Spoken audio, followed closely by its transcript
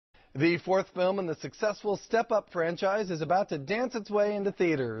The fourth film in the successful Step Up franchise is about to dance its way into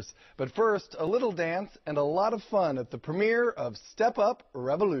theaters. But first, a little dance and a lot of fun at the premiere of Step Up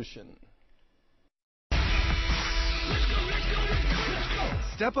Revolution.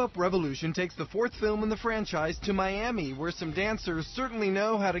 Step Up Revolution takes the fourth film in the franchise to Miami, where some dancers certainly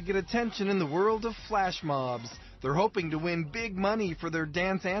know how to get attention in the world of flash mobs. They're hoping to win big money for their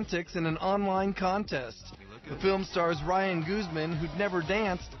dance antics in an online contest. The film stars RyanGuzman, who'd never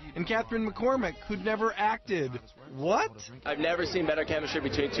danced, and Kathryn McCormick, who'd never acted. What? I've never seen better chemistry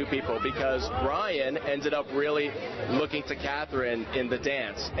between two people because Ryan ended up really looking to Kathryn in the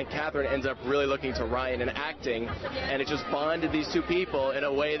dance, and Kathryn ends up really looking to Ryan in acting, and it just bonded these two people in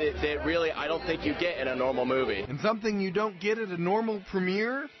a way that really I don't think you get in a normal movie. And something you don't get at a normal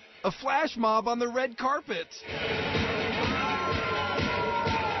premiere? A flash mob on the red carpet.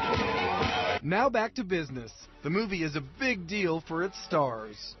 Now back to business. The movie is a big deal for its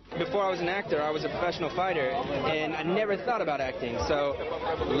stars. Before I was an actor, I was a professional fighter, and I never thought about acting. So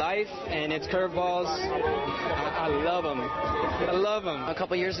life and its curveballs, I love them. I love them. A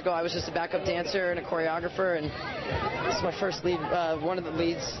couple years ago, I was just a backup dancer and a choreographer, and this is my first lead, one of the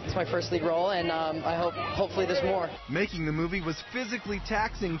leads. It's my first lead role, and I hopefully there's more. Making the movie was physically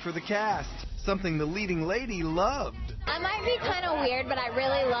taxing for the cast, something the leading lady loved. I might be kind of weird, but I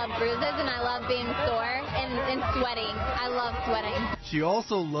really love bruises, and I love being sore and sweating. I love sweating. She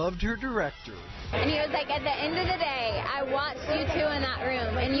also loved her director. And he was like, at the end of the day, I watched you two in that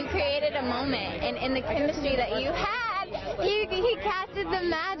room, and you created a moment, and in the chemistry that you had, he casted the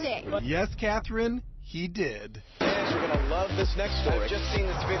magic. Yes, Kathryn, he did. Fans are going to love this next story. I've just seen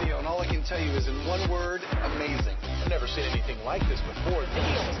this video, and all I can tell you is in one word, amazing. I've never seen anything like this before. The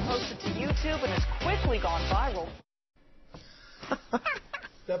video was posted to YouTube and has quickly gone viral.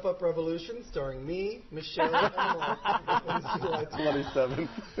 Step Up Revolution, starring me, Michelle, and Mark. July 27th.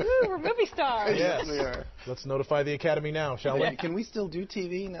 Ooh, we're movie stars. Yes, we are. Let's notify the Academy now, shall we? Can we still do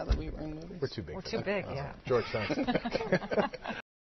TV now that we're in movies? We're too big. We're too big, yeah. George, thanks.